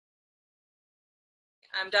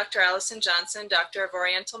I'm Dr. Allison Johnson, Doctor of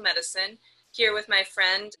Oriental Medicine, here with my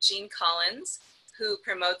friend Jean Collins, who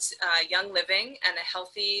promotes young living and a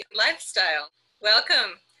healthy lifestyle.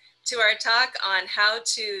 Welcome to our talk on how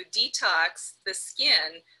to detox the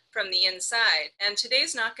skin from the inside. And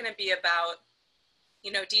today's not going to be about,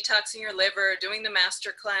 detoxing your liver, doing the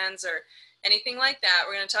master cleanse, or anything like that.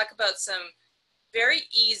 We're going to talk about some very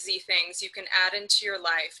easy things you can add into your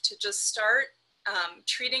life to just start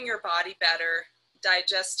treating your body better,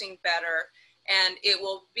 digesting better, and it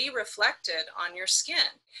will be reflected on your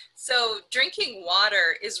skin. So drinking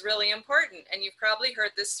water is really important, and you've probably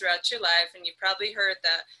heard this throughout your life, and you've probably heard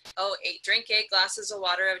that, drink 8 glasses of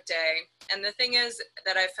water a day. And the thing is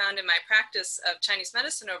that I've found in my practice of Chinese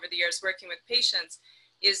medicine over the years working with patients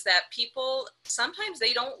is that people, sometimes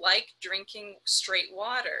they don't like drinking straight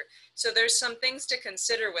water. So there's some things to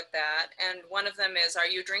consider with that. And one of them is, are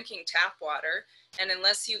you drinking tap water? And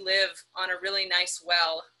unless you live on a really nice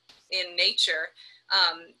well in nature,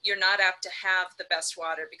 you're not apt to have the best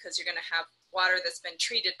water because you're going to have water that's been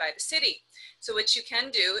treated by the city. So what you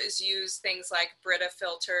can do is use things like Brita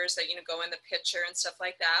filters that go in the pitcher and stuff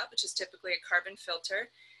like that, which is typically a carbon filter.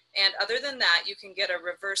 And other than that, you can get a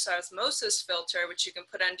reverse osmosis filter, which you can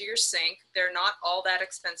put under your sink. They're not all that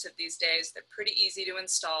expensive these days. They're pretty easy to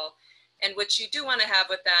install. And what you do want to have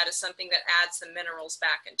with that is something that adds the minerals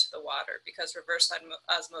back into the water, because reverse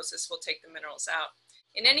osmosis will take the minerals out.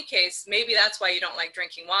 In any case, maybe that's why you don't like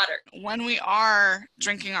drinking water. When we are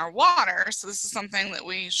drinking our water, so this is something that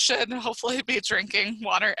we should hopefully be drinking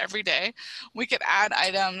water every day, we could add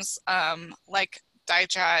items like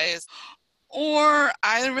Digize, or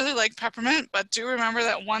I really like peppermint, but do remember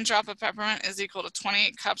that 1 drop of peppermint is equal to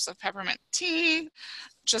 28 cups of peppermint tea,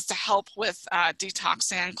 just to help with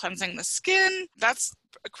detoxing and cleansing the skin. That's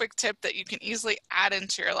a quick tip that you can easily add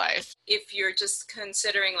into your life. If you're just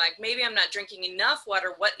considering like, maybe I'm not drinking enough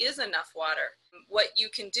water, what is enough water? What you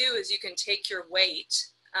can do is you can take your weight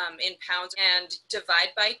in pounds and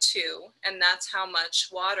divide by 2, and that's how much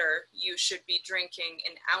water you should be drinking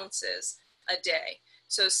in ounces a day.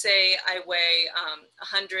 So say I weigh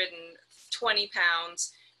 120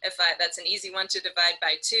 pounds. That's an easy one to divide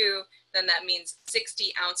by 2, then that means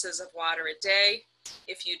 60 ounces of water a day.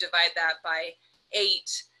 If you divide that by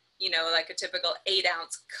 8, like a typical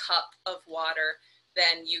 8-ounce cup of water,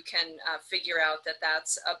 then you can figure out that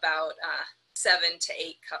that's about 7 to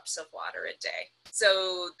 8 cups of water a day.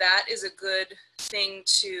 So that is a good thing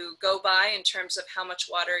to go by in terms of how much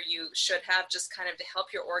water you should have, just kind of to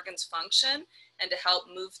help your organs function and to help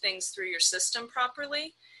move things through your system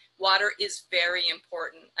properly. Water is very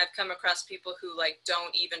important. I've come across people who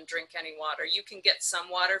don't even drink any water. You can get some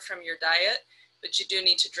water from your diet, but you do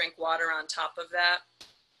need to drink water on top of that.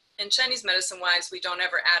 And Chinese medicine wise, we don't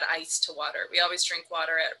ever add ice to water. We always drink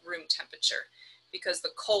water at room temperature because the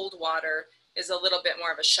cold water is a little bit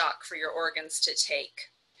more of a shock for your organs to take.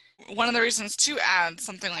 One of the reasons to add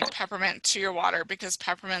something like peppermint to your water, because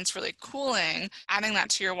peppermint's really cooling, adding that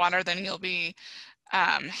to your water, then you'll be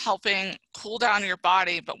helping cool down your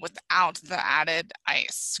body, but without the added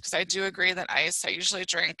ice. Because I do agree that I usually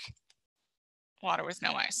drink water with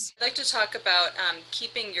no ice. I'd like to talk about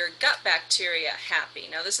keeping your gut bacteria happy.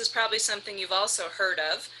 Now, this is probably something you've also heard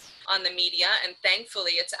of on the media, and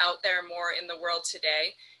thankfully it's out there more in the world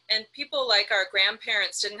today. And people like our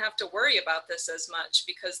grandparents didn't have to worry about this as much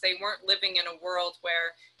because they weren't living in a world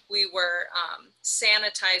where we were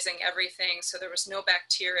sanitizing everything, so there was no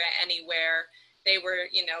bacteria anywhere. They were,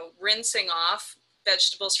 rinsing off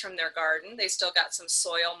vegetables from their garden. They still got some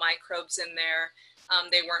soil microbes in there.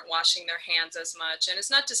 They weren't washing their hands as much. And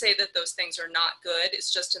it's not to say that those things are not good.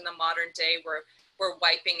 It's just in the modern day we're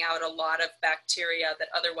wiping out a lot of bacteria that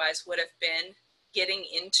otherwise would have been getting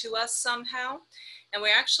into us somehow. And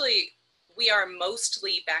we are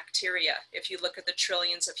mostly bacteria if you look at the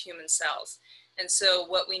trillions of human cells. And so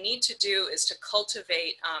what we need to do is to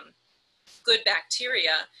cultivate good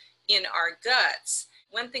bacteria in our guts.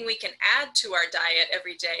 One thing we can add to our diet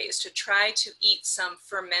every day is to try to eat some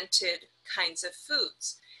fermented kinds of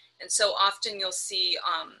foods. And so often you'll see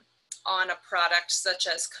on a product such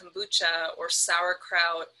as kombucha or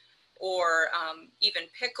sauerkraut or even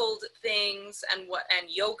pickled things and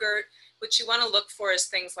yogurt, what you want to look for is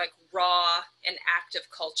things like raw and active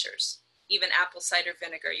cultures. Even apple cider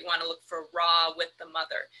vinegar, you want to look for raw with the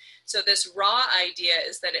mother. So this raw idea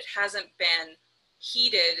is that it hasn't been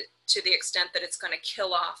heated to the extent that it's going to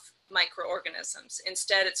kill off microorganisms.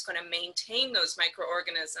 Instead, it's going to maintain those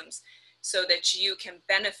microorganisms so that you can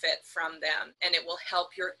benefit from them, and it will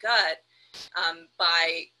help your gut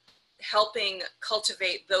by helping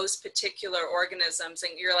cultivate those particular organisms.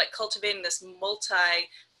 And you're like cultivating this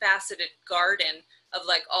multifaceted garden of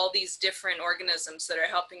like all these different organisms that are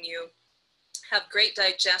helping you have great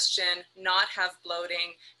digestion, not have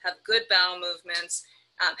bloating, have good bowel movements,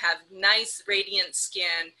 have nice radiant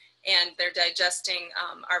skin, and they're digesting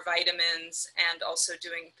our vitamins and also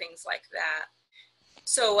doing things like that.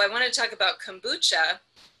 So I want to talk about kombucha.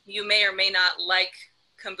 You may or may not like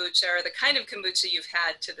kombucha or the kind of kombucha you've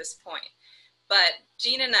had to this point. But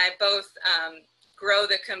Jean and I both grow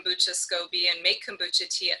the kombucha SCOBY and make kombucha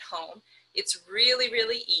tea at home. It's really,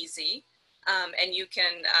 really easy. And you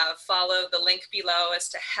can follow the link below as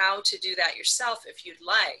to how to do that yourself if you'd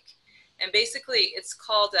like. And basically, it's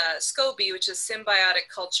called SCOBY, which is symbiotic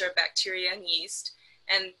culture of bacteria and yeast.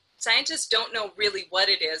 And scientists don't know really what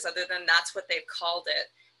it is, other than that's what they've called it.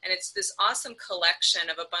 And it's this awesome collection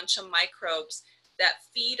of a bunch of microbes that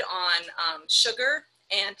feed on sugar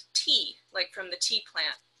and tea, like from the tea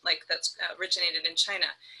plant, like that's originated in China.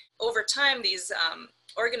 Over time, these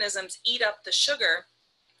organisms eat up the sugar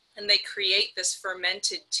and they create this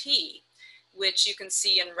fermented tea, which you can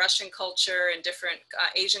see in Russian culture and different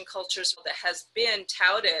Asian cultures, that has been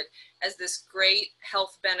touted as this great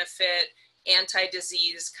health benefit,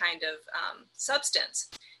 anti-disease kind of substance.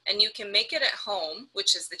 And you can make it at home,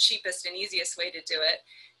 which is the cheapest and easiest way to do it.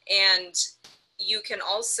 And you can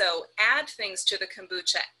also add things to the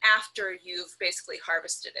kombucha after you've basically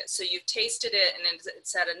harvested it. So you've tasted it and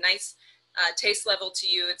it's at a nice taste level to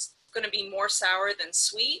you. It's going to be more sour than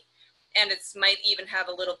sweet, and it might even have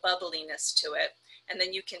a little bubbliness to it. And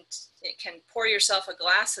then you can pour yourself a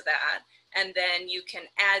glass of that, and then you can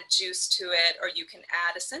add juice to it, or you can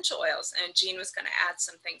add essential oils. And Jean was going to add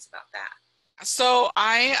some things about that. So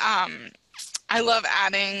I love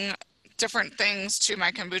adding different things to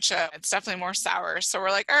my kombucha. It's definitely more sour. So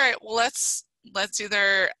we're like, all right, well, let's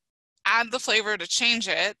either add the flavor to change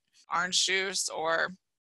it, orange juice, or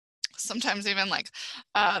sometimes even like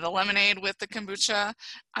the lemonade with the kombucha.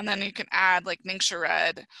 And then you can add like Ningxia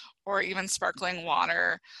Red or even sparkling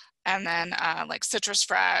water. And then like citrus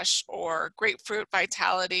fresh or grapefruit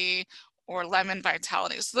vitality or lemon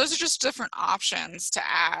vitality. So those are just different options to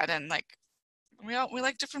add. And like, we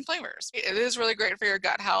like different flavors. It is really great for your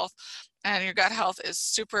gut health, and your gut health is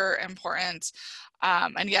super important.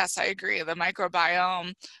 And yes, I agree. The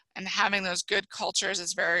microbiome and having those good cultures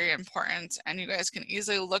is very important. And you guys can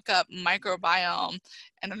easily look up microbiome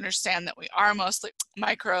and understand that we are mostly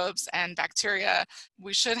microbes and bacteria.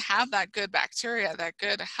 We should have that good bacteria, that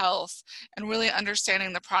good health, and really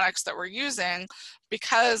understanding the products that we're using,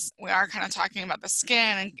 because we are kind of talking about the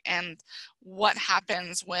skin and what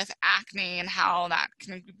happens with acne and how that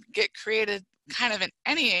can get created kind of in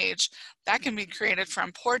any age. That can be created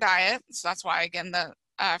from poor diet. So that's why, again, the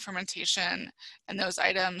fermentation and those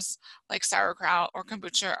items like sauerkraut or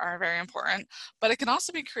kombucha are very important. But it can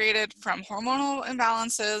also be created from hormonal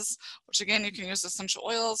imbalances, which again, you can use essential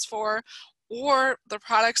oils for, or the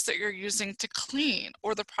products that you're using to clean,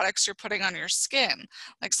 or the products you're putting on your skin.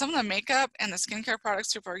 Like some of the makeup and the skincare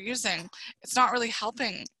products people are using, it's not really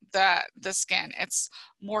helping the skin, it's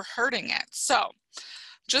more hurting it. So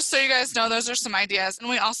just so you guys know, those are some ideas. And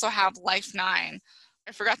we also have Life 9.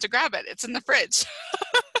 I forgot to grab it. It's in the fridge.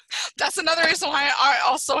 That's another reason why I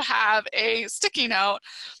also have a sticky note,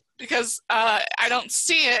 because I don't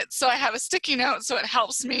see it. So I have a sticky note, so it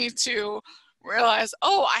helps me to realize,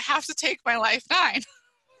 oh, I have to take my Life 9.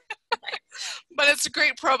 But it's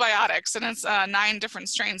great probiotics, and it's 9 different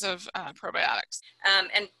strains of probiotics.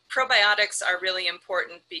 And probiotics are really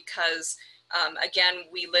important because again,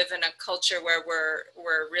 we live in a culture where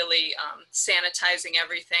we're really sanitizing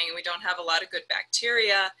everything. We don't have a lot of good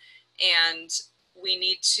bacteria, and we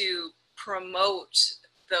need to promote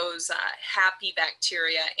those happy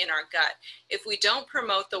bacteria in our gut. If we don't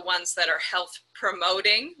promote the ones that are health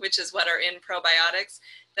promoting, which is what are in probiotics,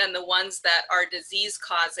 then the ones that are disease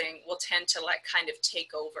causing will tend to like kind of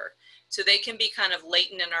take over. So they can be kind of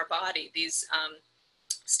latent in our body, these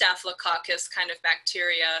staphylococcus kind of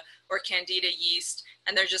bacteria or candida yeast,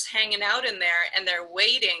 and they're just hanging out in there, and they're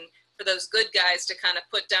waiting for those good guys to kind of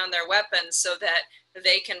put down their weapons so that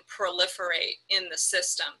they can proliferate in the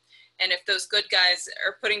system. And if those good guys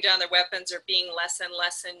are putting down their weapons or being less and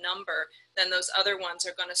less in number, then those other ones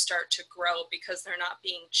are going to start to grow because they're not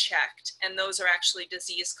being checked. And those are actually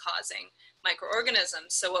disease causing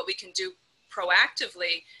microorganisms. So what we can do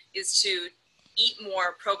proactively is to eat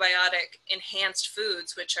more probiotic enhanced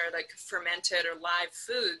foods, which are like fermented or live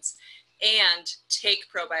foods, and take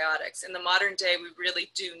probiotics. In the modern day, we really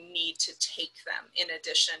do need to take them in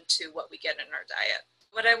addition to what we get in our diet.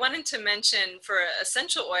 What I wanted to mention for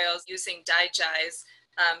essential oils, using Daiji's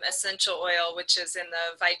essential oil, which is in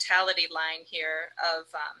the Vitality line here of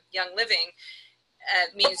Young Living,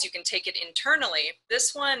 means you can take it internally.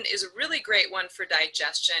 This one is a really great one for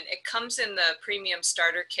digestion. It comes in the premium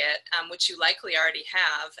starter kit, which you likely already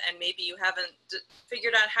have, and maybe you haven't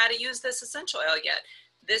figured out how to use this essential oil yet.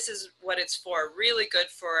 This is what it's for. Really good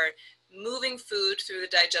for moving food through the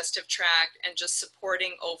digestive tract and just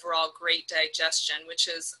supporting overall great digestion, which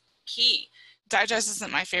is key. Digest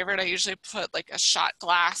isn't my favorite. I usually put like a shot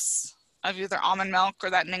glass of either almond milk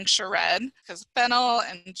or that Ningxia Red, because fennel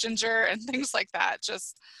and ginger and things like that,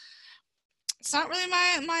 just, it's not really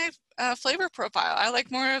my flavor profile. I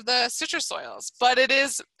like more of the citrus oils, but it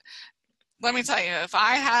is, let me tell you, if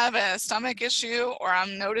I have a stomach issue or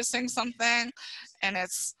I'm noticing something and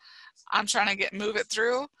I'm trying to move it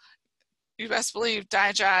through, you best believe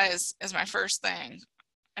Digest is my first thing,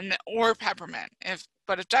 or peppermint.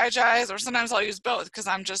 But if Digest, or sometimes I'll use both because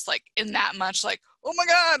I'm just like in that much like, oh my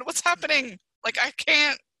God, what's happening? Like I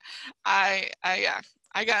can't, yeah,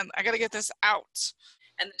 I got to get this out.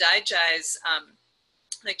 And the Digest,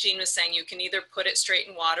 like Jean was saying, you can either put it straight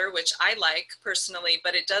in water, which I like personally,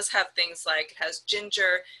 but it does have things like, it has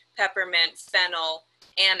ginger, peppermint, fennel,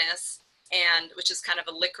 anise, and which is kind of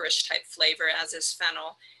a licorice type flavor, as is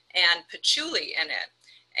fennel, and patchouli in it.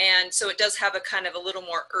 And so it does have a kind of a little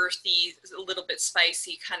more earthy, a little bit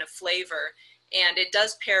spicy kind of flavor. And it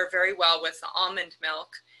does pair very well with the almond milk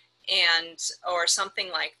or something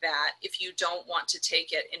like that if you don't want to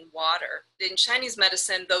take it in water. In Chinese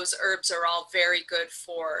medicine, those herbs are all very good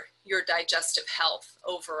for your digestive health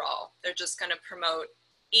overall. They're just going to promote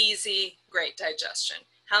easy, great digestion.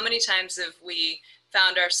 How many times have we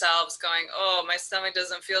found ourselves going, oh, my stomach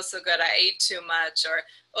doesn't feel so good, I ate too much, or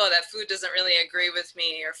oh, that food doesn't really agree with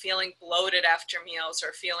me, or feeling bloated after meals,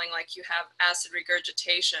 or feeling like you have acid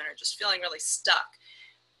regurgitation, or just feeling really stuck.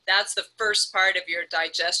 That's the first part of your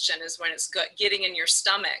digestion, is when it's getting in your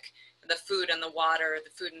stomach, the food and the water,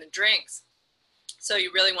 the food and the drinks. So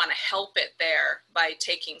you really want to help it there by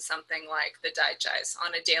taking something like the Digest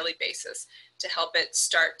on a daily basis to help it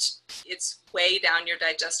start its way down your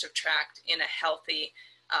digestive tract in a healthy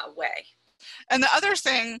way. And the other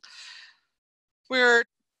thing we're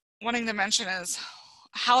wanting to mention is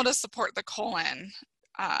how to support the colon,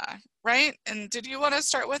 right? And did you want to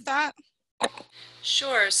start with that?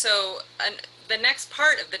 Sure. So the next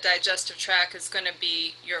part of the digestive tract is going to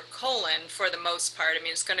be your colon for the most part. I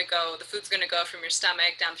mean, the food's going to go from your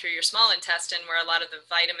stomach down through your small intestine, where a lot of the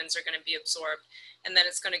vitamins are going to be absorbed. And then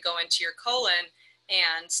it's going to go into your colon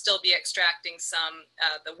and still be extracting some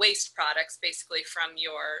the waste products, basically, from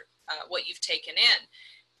your what you've taken in.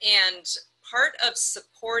 And part of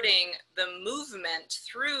supporting the movement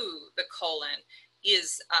through the colon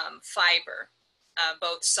is fiber.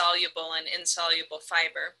 Both soluble and insoluble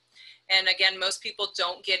fiber. And again, most people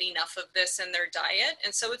don't get enough of this in their diet,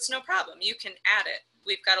 and so it's no problem. You can add it.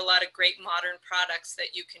 We've got a lot of great modern products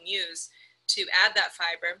that you can use to add that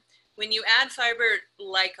fiber. When you add fiber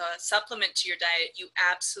like a supplement to your diet, you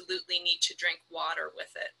absolutely need to drink water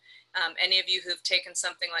with it. Any of you who've taken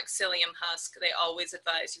something like psyllium husk, they always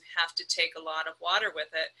advise you have to take a lot of water with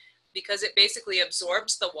it, because it basically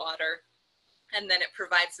absorbs the water, and then it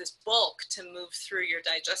provides this bulk to move through your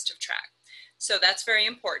digestive tract. So that's very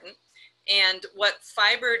important. And what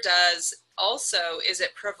fiber does also is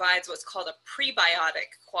it provides what's called a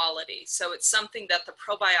prebiotic quality. So it's something that the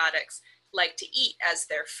probiotics like to eat as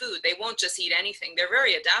their food. They won't just eat anything. They're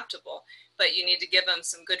very adaptable, but you need to give them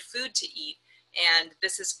some good food to eat. And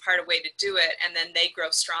this is part of a way to do it. And then they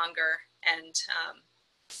grow stronger and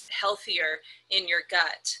healthier in your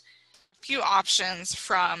gut. Few options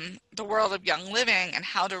from the world of Young Living and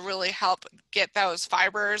how to really help get those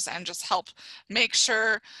fibers and just help make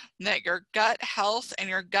sure that your gut health and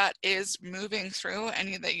your gut is moving through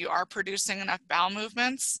and that you are producing enough bowel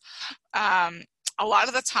movements. A lot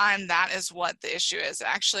of the time that is what the issue is.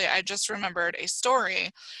 Actually, I just remembered a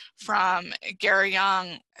story from Gary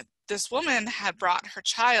Young. This woman had brought her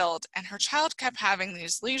child, and her child kept having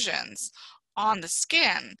these lesions on the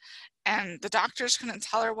skin. And the doctors couldn't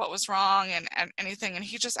tell her what was wrong and anything. And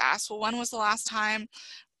he just asked, well, when was the last time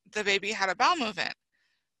the baby had a bowel movement?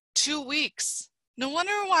 2 weeks. No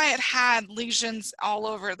wonder why it had lesions all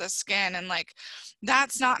over the skin. And like,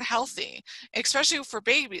 that's not healthy, especially for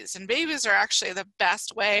babies. And babies are actually the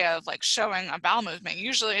best way of like showing a bowel movement.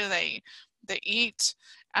 Usually they eat,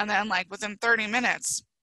 and then like within 30 minutes,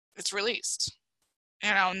 it's released.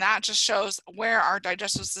 And that just shows where our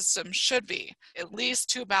digestive system should be, at least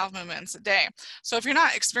 2 bowel movements a day. So if you're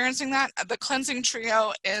not experiencing that, the cleansing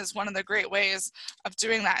trio is one of the great ways of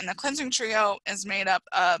doing that. And the cleansing trio is made up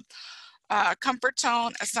of Comfort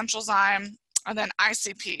Tone, Essential Zyme, and then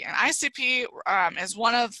ICP. And ICP is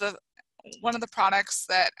one of the one of the products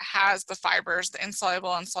that has the fibers, the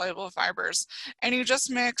insoluble and soluble fibers, and you just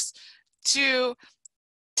mix 2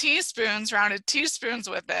 teaspoons, rounded teaspoons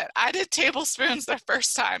with it. I did tablespoons the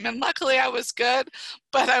first time, and luckily I was good,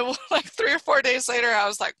 but like 3 or 4 days later, I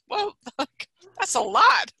was like, whoa, that's a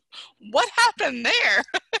lot. What happened there?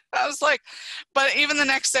 I was like, but even the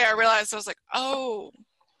next day I realized, I was like, oh,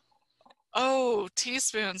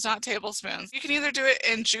 teaspoons, not tablespoons. You can either do it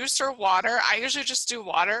in juice or water. I usually just do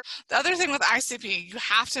water. The other thing with ICP, you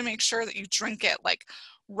have to make sure that you drink it like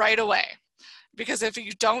right away. Because if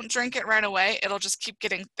you don't drink it right away, it'll just keep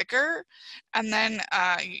getting thicker. And then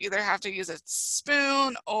you either have to use a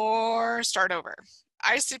spoon or start over.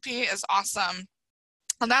 ICP is awesome.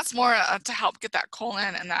 And that's more to help get that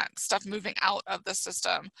colon and that stuff moving out of the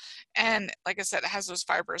system. And like I said, it has those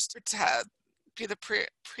fibers to be the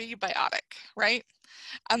prebiotic, right?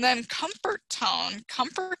 And then Comfort Tone.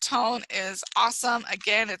 Comfort Tone is awesome.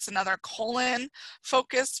 Again, it's another colon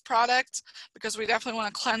focused product because we definitely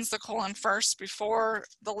want to cleanse the colon first before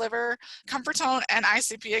the liver. Comfort Tone and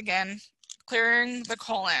ICP again, clearing the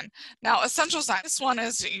colon. Now, essential sign, this one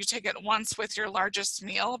is you take it once with your largest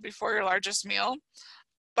meal, before your largest meal.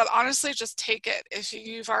 But honestly, just take it. If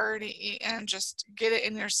you've already eaten, just get it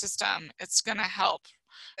in your system. It's going to help.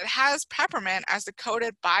 It has peppermint as the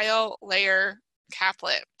coated bio layer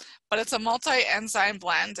caplet, but it's a multi-enzyme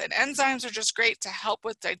blend, and enzymes are just great to help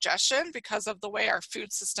with digestion because of the way our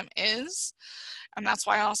food system is. And that's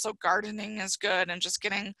why also gardening is good, and just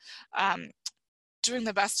getting doing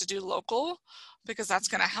the best to do local, because that's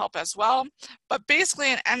going to help as well. But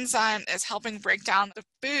basically an enzyme is helping break down the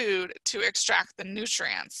food to extract the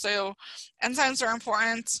nutrients. So enzymes are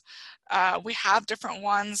important. We have different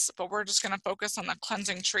ones, but we're just going to focus on the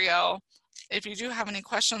cleansing trio. If you do have any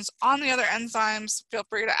questions on the other enzymes, feel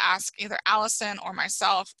free to ask either Allison or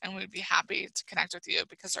myself, and we'd be happy to connect with you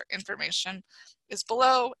because our information is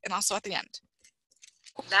below and also at the end.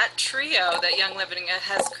 That trio that Young Living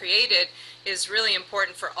has created is really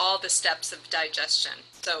important for all the steps of digestion.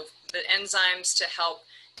 So the enzymes to help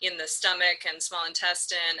in the stomach and small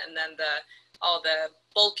intestine, and then all the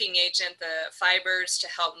bulking agent, the fibers to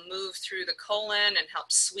help move through the colon and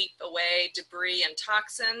help sweep away debris and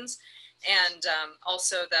toxins, and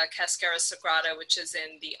also the Cascara sagrada, which is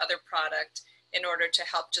in the other product, in order to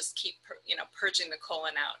help just keep purging the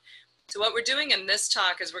colon out. So what we're doing in this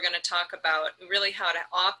talk is we're going to talk about really how to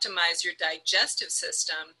optimize your digestive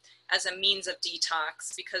system as a means of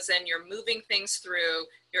detox, because then you're moving things through,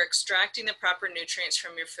 you're extracting the proper nutrients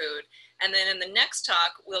from your food. And then in the next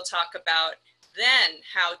talk, we'll talk about then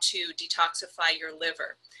how to detoxify your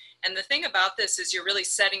liver. And the thing about this is you're really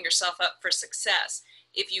setting yourself up for success.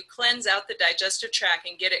 If you cleanse out the digestive tract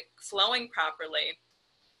and get it flowing properly,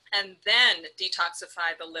 and then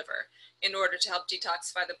detoxify the liver in order to help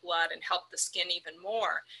detoxify the blood and help the skin even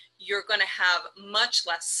more, you're going to have much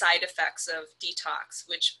less side effects of detox,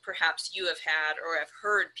 which perhaps you have had or have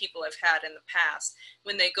heard people have had in the past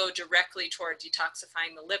when they go directly toward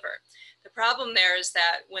detoxifying the liver. The problem there is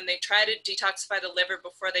that when they try to detoxify the liver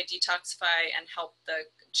before they detoxify and help the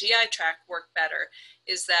GI tract work better,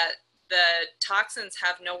 is that the toxins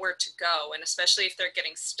have nowhere to go, and especially if they're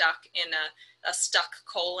getting stuck in a stuck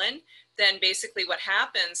colon, then basically what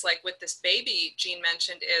happens, like with this baby Jean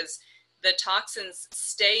mentioned, is the toxins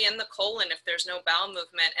stay in the colon if there's no bowel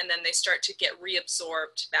movement, and then they start to get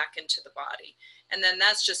reabsorbed back into the body. And then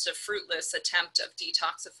that's just a fruitless attempt of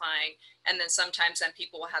detoxifying. And then sometimes then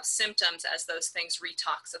people will have symptoms as those things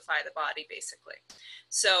retoxify the body, basically.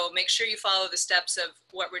 So make sure you follow the steps of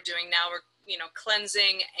what we're doing now. We're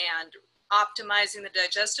cleansing and optimizing the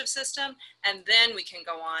digestive system, and then we can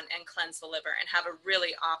go on and cleanse the liver and have a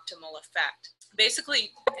really optimal effect.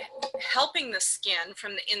 Basically, helping the skin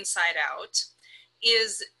from the inside out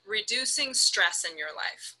is reducing stress in your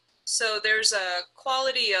life. So there's a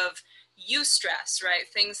quality of eustress, right?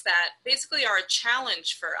 Things that basically are a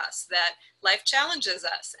challenge for us, that life challenges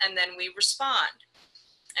us, and then we respond.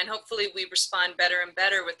 And hopefully we respond better and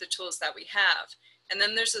better with the tools that we have. And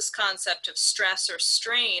then there's this concept of stress or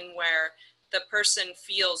strain where the person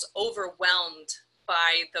feels overwhelmed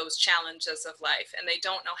by those challenges of life and they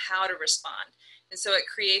don't know how to respond. And so it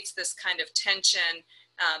creates this kind of tension,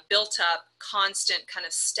 built up, constant kind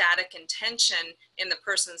of static and tension in the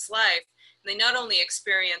person's life. And they not only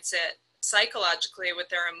experience it psychologically with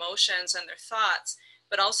their emotions and their thoughts,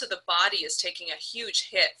 but also the body is taking a huge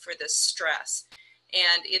hit for this stress.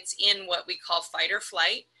 And it's in what we call fight or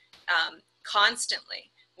flight.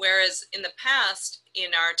 Constantly. Whereas in the past, in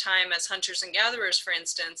our time as hunters and gatherers, for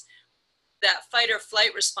instance, that fight or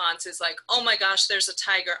flight response is like, oh my gosh, there's a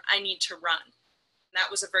tiger, I need to run. And that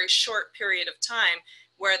was a very short period of time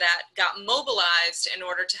where that got mobilized in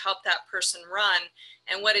order to help that person run.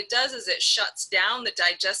 And what it does is it shuts down the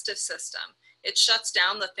digestive system. It shuts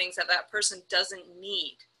down the things that that person doesn't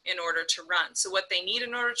need in order to run. So what they need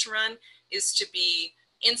in order to run is to be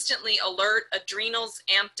instantly alert, adrenals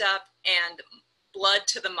amped up, and blood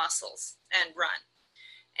to the muscles and run.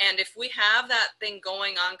 And if we have that thing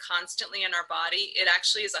going on constantly in our body, it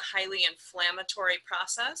actually is a highly inflammatory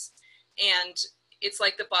process. And it's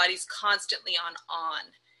like the body's constantly on.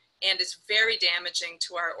 And it's very damaging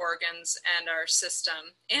to our organs and our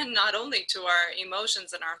system, and not only to our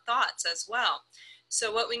emotions and our thoughts as well.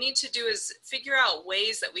 So what we need to do is figure out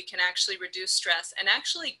ways that we can actually reduce stress and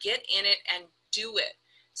actually get in it and do it.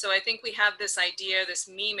 So I think we have this idea, this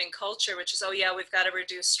meme in culture, which is, oh yeah, we've got to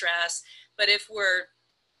reduce stress. But if we're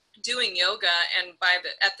doing yoga and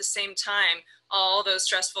at the same time, all those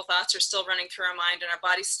stressful thoughts are still running through our mind and our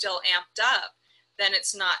body's still amped up, then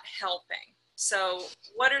it's not helping. So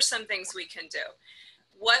what are some things we can do?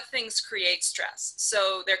 What things create stress?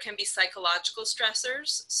 So there can be psychological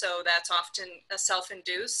stressors. So that's often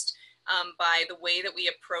self-induced by the way that we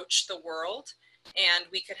approach the world. And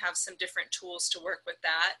we could have some different tools to work with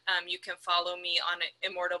that. You can follow me on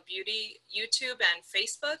Immortal Beauty YouTube and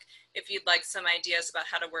Facebook if you'd like some ideas about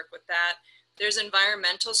how to work with that. There's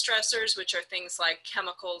environmental stressors, which are things like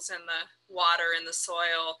chemicals in the water, in the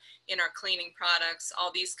soil, in our cleaning products,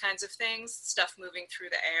 all these kinds of things, stuff moving through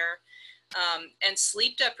the air. And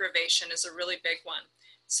sleep deprivation is a really big one.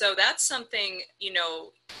 So that's something, you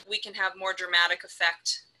know, we can have more dramatic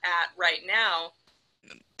effect at right now.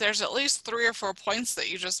 There's at least 3 or 4 points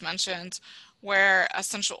that you just mentioned where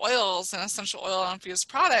essential oils and essential oil infused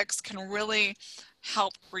products can really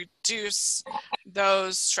help reduce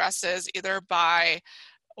those stresses, either by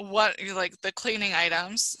like the cleaning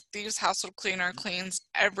items. The Use Household Cleaner cleans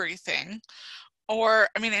everything. Or,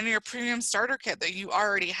 I mean, in your premium starter kit that you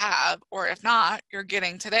already have, or if not, you're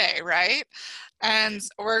getting today, right? And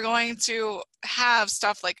we're going to have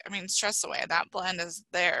stuff like, I mean, Stress Away, that blend is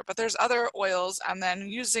there, but there's other oils, and then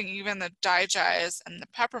using even the Digest and the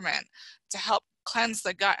peppermint to help cleanse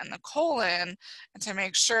the gut and the colon, and to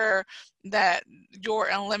make sure that your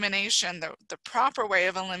elimination, the proper way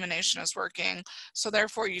of elimination is working. So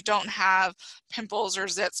therefore you don't have pimples or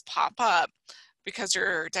zits pop up because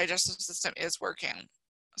your digestive system is working.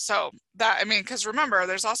 So that, I mean, because remember,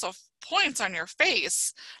 there's also points on your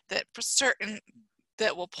face that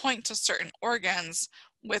will point to certain organs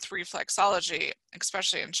with reflexology,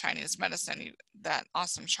 especially in Chinese medicine, that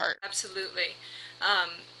awesome chart. Absolutely.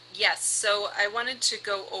 Yes, so I wanted to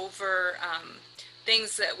go over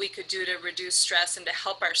things that we could do to reduce stress and to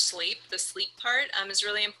help our sleep. The sleep part is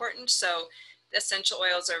really important. So essential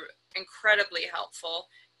oils are incredibly helpful.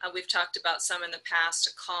 We've talked about some in the past to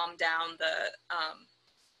calm down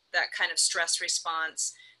that kind of stress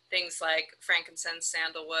response. Things like frankincense,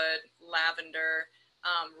 sandalwood, lavender,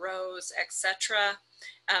 rose, etc.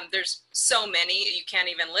 There's so many, you can't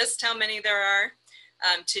even list how many there are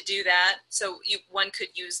to do that. So one could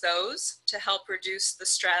use those to help reduce the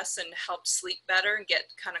stress and help sleep better and get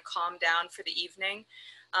kind of calmed down for the evening.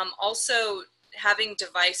 Also having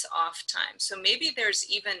device off time. So maybe there's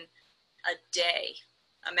even a day,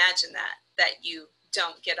 imagine that you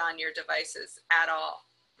don't get on your devices at all,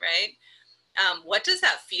 right? What does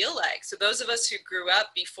that feel like? So those of us who grew up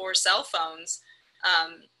before cell phones,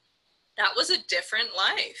 that was a different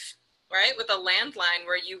life, right? With a landline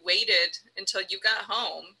where you waited until you got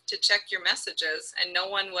home to check your messages, and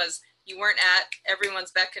you weren't at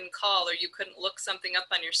everyone's beck and call, or you couldn't look something up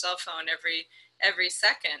on your cell phone every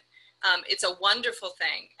second. It's a wonderful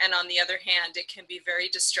thing. And on the other hand, it can be very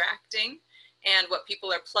distracting. And what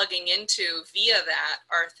people are plugging into via that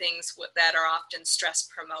are things that are often stress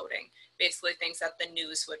promoting, basically things that the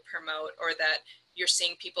news would promote, or that you're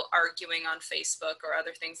seeing people arguing on Facebook or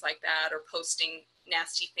other things like that, or posting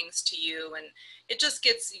nasty things to you. And it just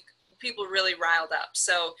gets people really riled up.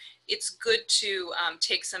 So it's good to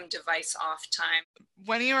take some device off time.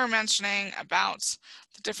 When you were mentioning about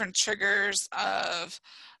the different triggers of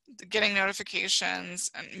getting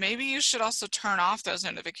notifications, and maybe you should also turn off those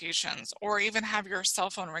notifications, or even have your cell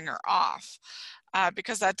phone ringer off,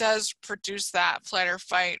 because that does produce that flight or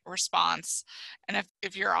fight response. And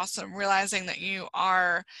if you're also realizing that you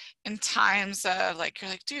are in times of like,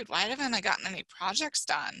 you're like, dude, why haven't I gotten any projects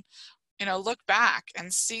done? You know, look back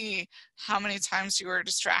and see how many times you were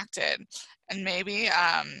distracted, and maybe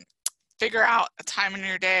figure out a time in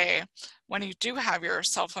your day when you do have your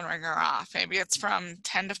cell phone ringer off. Maybe it's from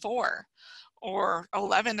 10 to 4 or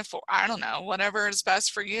 11 to 4. I don't know, whatever is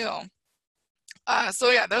best for you. So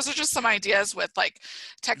yeah, those are just some ideas with like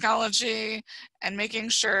technology and making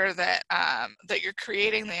sure that that you're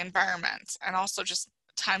creating the environment, and also just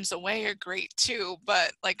times away are great too,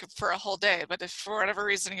 but like for a whole day. But if for whatever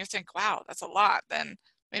reason you think, wow, that's a lot, then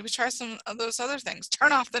maybe try some of those other things.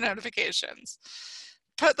 Turn off the notifications.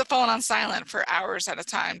 Put the phone on silent for hours at a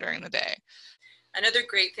time during the day. Another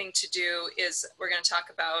great thing to do is we're going to talk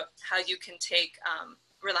about how you can take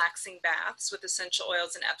relaxing baths with essential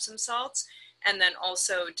oils and Epsom salts, and then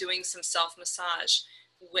also doing some self-massage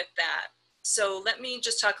with that. So let me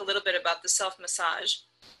just talk a little bit about the self-massage.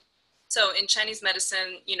 So in Chinese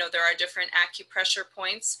medicine, you know, there are different acupressure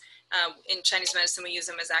points. In Chinese medicine, we use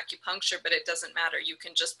them as acupuncture, but it doesn't matter. You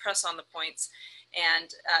can just press on the points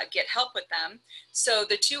and get help with them. So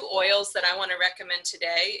the two oils that I want to recommend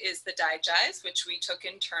today is the Daiji's, which we took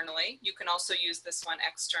internally. You can also use this one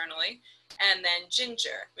externally. And then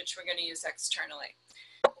ginger, which we're going to use externally.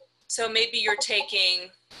 So maybe you're taking,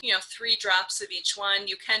 you know, 3 drops of each one.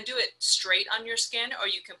 You can do it straight on your skin, or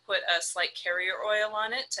you can put a slight carrier oil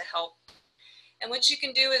on it to help. And what you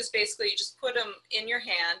can do is basically you just put them in your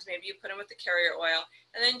hand. Maybe you put them with the carrier oil,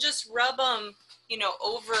 and then just rub them, you know,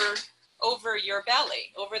 over your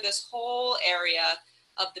belly, over this whole area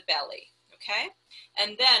of the belly, okay?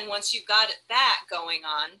 And then once you've got that going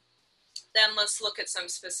on, then let's look at some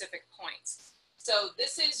specific points. So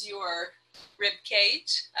this is your rib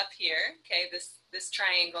cage up here, okay, this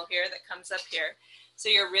triangle here that comes up here. So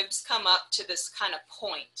your ribs come up to this kind of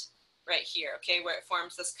point right here, okay, where it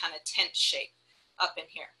forms this kind of tent shape up in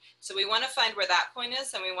here. So we want to find where that point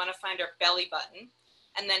is, and we want to find our belly button.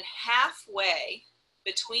 And then halfway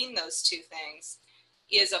between those two things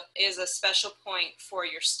is a special point for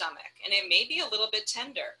your stomach, and it may be a little bit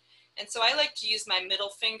tender. And so I like to use my middle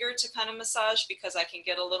finger to kind of massage because I can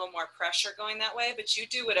get a little more pressure going that way, but you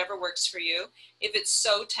do whatever works for you. If it's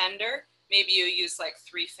so tender, maybe you use like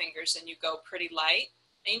 3 fingers and you go pretty light,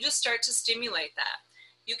 and you just start to stimulate that.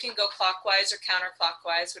 You can go clockwise or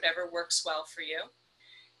counterclockwise, whatever works well for you.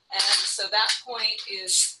 And so that point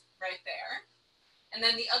is right there. And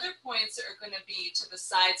then the other points are going to be to the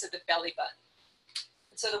sides of the belly button.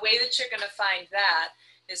 And so the way that you're going to find that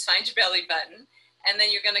is find your belly button, and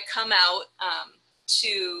then you're going to come out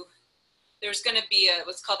there's going to be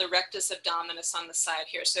what's called the rectus abdominis on the side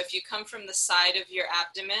here. So if you come from the side of your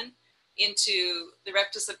abdomen into the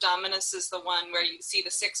rectus abdominis is the one where you see the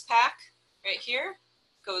 6-pack right here.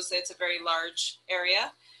 It's a very large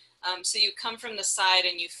area. So you come from the side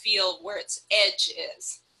and you feel where its edge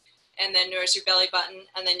is. And then there's your belly button,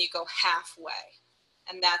 and then you go halfway.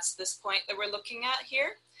 And that's this point that we're looking at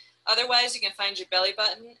here. Otherwise, you can find your belly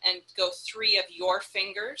button and go 3 of your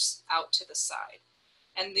fingers out to the side.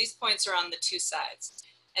 And these points are on the 2 sides.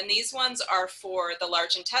 And these ones are for the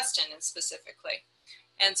large intestine specifically.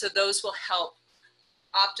 And so those will help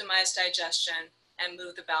optimize digestion and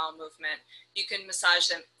move the bowel movement. You can massage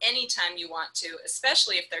them anytime you want to,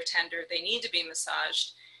 especially if they're tender. They need to be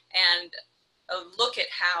massaged. And look at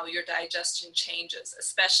how your digestion changes,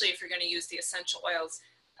 especially if you're going to use the essential oils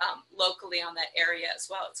locally on that area as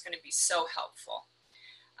well. It's going to be so helpful.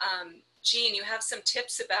 Jean, you have some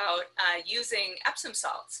tips about using Epsom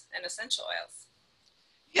salts and essential oils.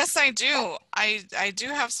 Yes, I do. I do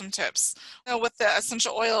have some tips. With the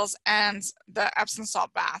essential oils and the Epsom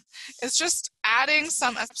salt bath, it's just adding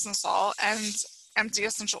some Epsom salt and empty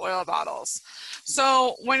essential oil bottles.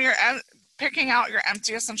 So when you're picking out your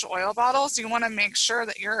empty essential oil bottles, you want to make sure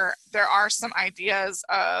that there are some ideas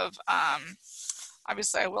of,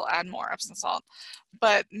 obviously I will add more Epsom salt,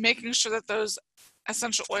 but making sure that those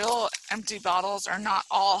essential oil empty bottles are not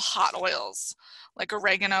all hot oils, like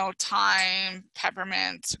oregano, thyme,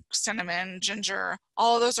 peppermint, cinnamon, ginger.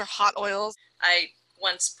 All of those are hot oils. I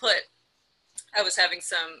was having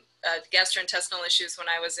some gastrointestinal issues when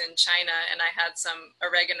I was in China, and I had some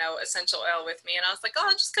oregano essential oil with me, and I was like, oh,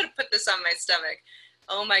 I'm just going to put this on my stomach.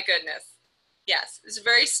 Oh my goodness. Yes, it's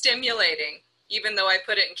very stimulating. Even though I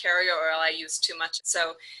put it in carrier oil, I use too much.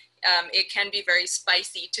 So it can be very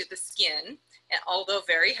spicy to the skin, although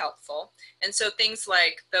very helpful. And so things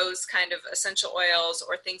like those kind of essential oils,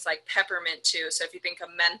 or things like peppermint too. So if you think of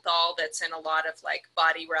menthol, that's in a lot of like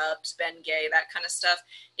body rubs, Bengay, that kind of stuff,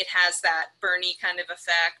 it has that burny kind of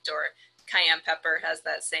effect, or cayenne pepper has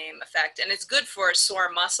that same effect. And it's good for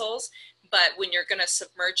sore muscles, but when you're going to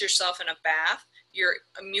submerge yourself in a bath, your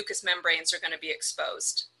mucous membranes are going to be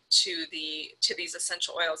exposed to these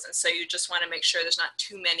essential oils. And so you just want to make sure there's not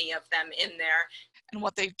too many of them in there. And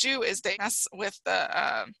what they do is they mess with the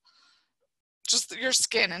just your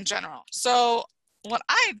skin in general. So what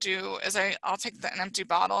I do is I'll take an empty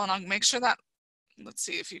bottle, and I'll make sure that let's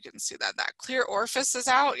see if you can see that. That clear orifice is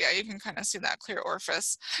out. Yeah, you can kind of see that clear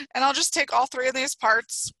orifice. And I'll just take all 3 of these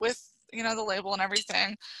parts with, you know, the label and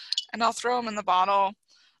everything, and I'll throw them in the bottle.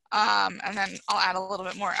 And then I'll add a little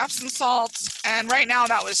bit more Epsom salt. And right now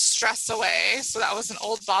that was Stress Away. So that was an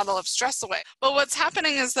old bottle of Stress Away. But what's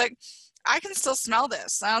happening is like, I can still smell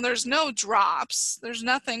this. Now there's no drops. There's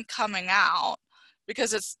nothing coming out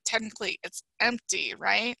because it's technically, it's empty,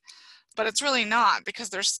 right? But it's really not, because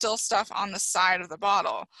there's still stuff on the side of the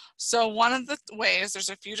bottle. So one of the ways, there's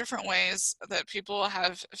a few different ways that people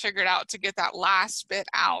have figured out to get that last bit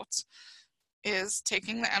out, is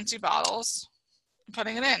taking the empty bottles,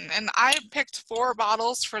 putting it in. And I picked 4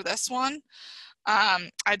 bottles for this one.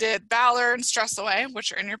 I did Ballard and Stress Away,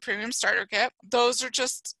 which are in your premium starter kit. Those are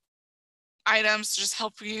just items to just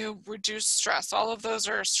help you reduce stress. All of those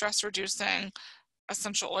are stress reducing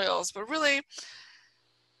essential oils, but really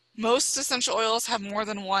most essential oils have more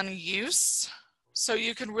than one use. So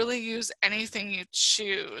you can really use anything you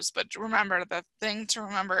choose. But remember, the thing to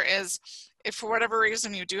remember is if for whatever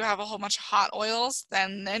reason you do have a whole bunch of hot oils,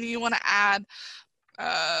 then you want to add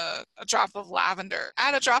a drop of lavender.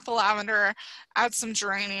 Add a drop of lavender, add some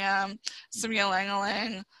geranium, some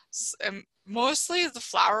ylang-ylang. Mostly the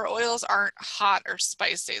flower oils aren't hot or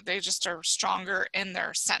spicy. They just are stronger in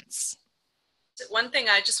their scents. One thing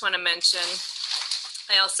I just want to mention,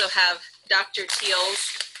 I also have Dr.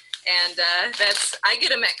 Teal's, and I get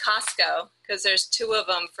them at Costco because there's 2 of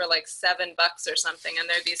them for like $7 or something, and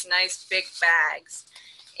they're these nice big bags.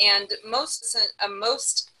 And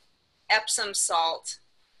most Epsom salt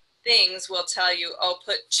things will tell you, oh,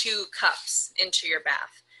 put 2 cups into your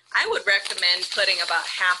bath. I would recommend putting about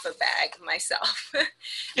half a bag myself.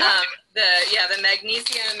 Yeah. The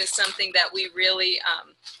magnesium is something that we really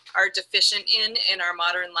are deficient in our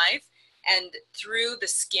modern life. And through the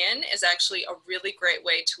skin is actually a really great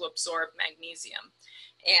way to absorb magnesium,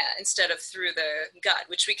 and instead of through the gut,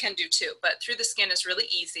 which we can do too. But through the skin is really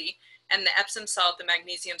easy. And the Epsom salt, the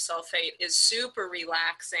magnesium sulfate, is super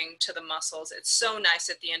relaxing to the muscles. It's so nice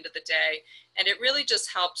at the end of the day. And it really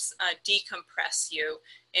just helps decompress you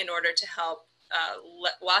in order to help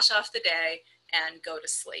wash off the day and go to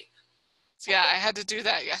sleep. Yeah, I had to do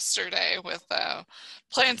that yesterday with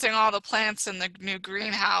planting all the plants in the new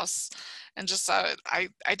greenhouse. And just I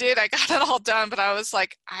got it all done, but I was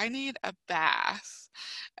like, I need a bath.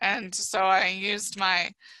 And so I used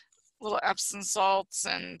my little Epsom salts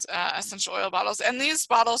and essential oil bottles. And these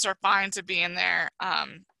bottles are fine to be in there. I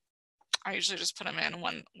usually just put them in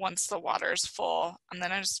once the water is full, and then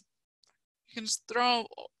you can just throw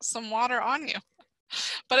some water on you.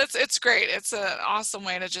 But it's great. It's an awesome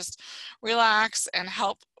way to just relax and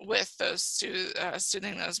help with those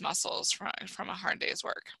soothing those muscles from a hard day's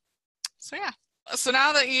work. So yeah. So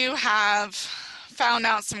now that you have found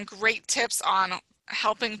out some great tips on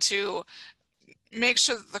helping to make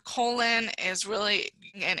sure that the colon is really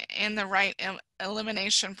in the right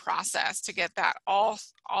elimination process to get that all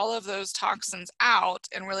of those toxins out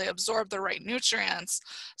and really absorb the right nutrients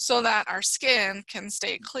so that our skin can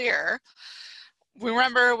stay clear.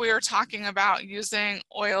 Remember, we were talking about using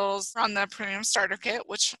oils on the premium starter kit,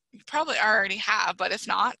 which you probably already have, but if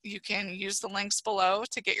not, you can use the links below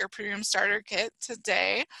to get your premium starter kit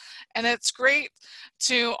today. And it's great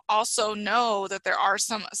to also know that there are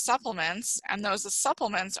some supplements, and those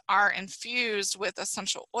supplements are infused with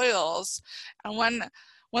essential oils. And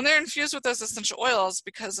when they're infused with those essential oils,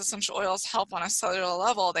 because essential oils help on a cellular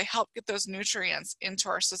level, they help get those nutrients into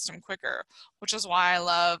our system quicker, which is why I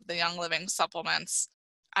love the Young Living supplements.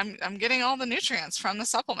 I'm getting all the nutrients from the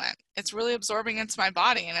supplement. It's really absorbing into my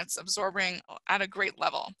body, and it's absorbing at a great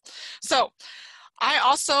level. So I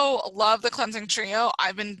also love the cleansing trio.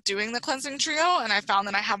 I've been doing the cleansing trio, and I found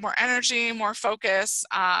that I have more energy, more focus.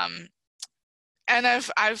 And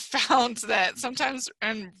I've found that sometimes,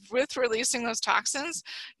 and with releasing those toxins,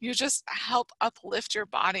 you just help uplift your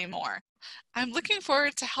body more. I'm looking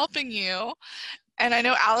forward to helping you, and I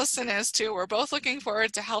know Allison is too. We're both looking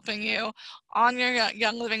forward to helping you on your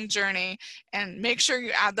Young Living journey, and make sure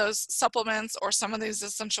you add those supplements or some of these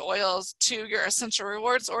essential oils to your Essential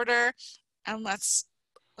Rewards order, and let's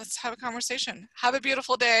have a conversation. Have a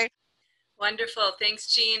beautiful day. Wonderful.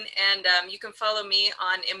 Thanks, Jean. And you can follow me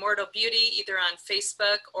on Immortal Beauty, either on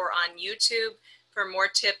Facebook or on YouTube, for more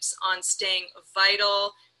tips on staying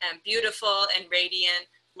vital and beautiful and radiant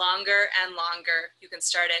longer and longer. You can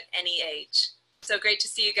start at any age. So great to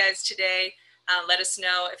see you guys today. Let us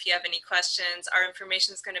know if you have any questions. Our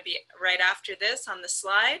information is going to be right after this on the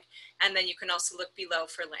slide. And then you can also look below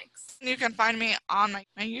for links. You can find me on my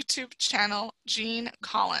YouTube channel, Jean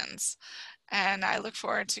Collins. And I look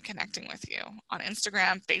forward to connecting with you on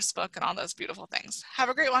Instagram, Facebook, and all those beautiful things. Have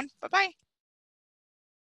a great one. Bye-bye.